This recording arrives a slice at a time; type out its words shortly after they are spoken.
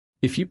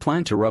If you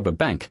plan to rob a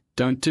bank,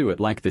 don't do it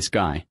like this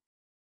guy.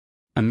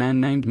 A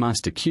man named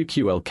Master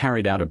QQL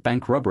carried out a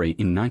bank robbery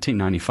in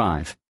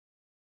 1995.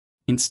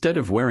 Instead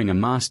of wearing a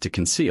mask to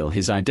conceal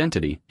his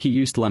identity, he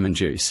used lemon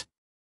juice.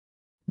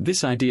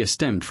 This idea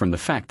stemmed from the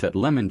fact that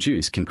lemon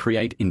juice can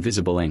create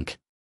invisible ink.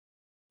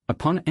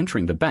 Upon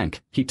entering the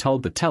bank, he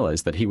told the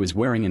tellers that he was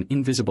wearing an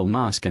invisible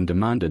mask and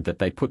demanded that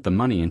they put the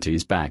money into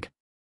his bag.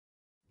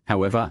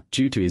 However,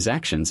 due to his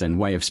actions and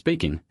way of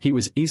speaking, he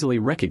was easily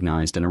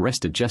recognized and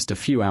arrested just a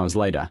few hours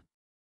later.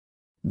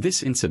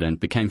 This incident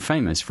became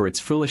famous for its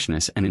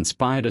foolishness and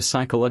inspired a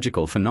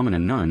psychological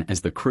phenomenon known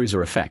as the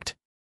cruiser effect.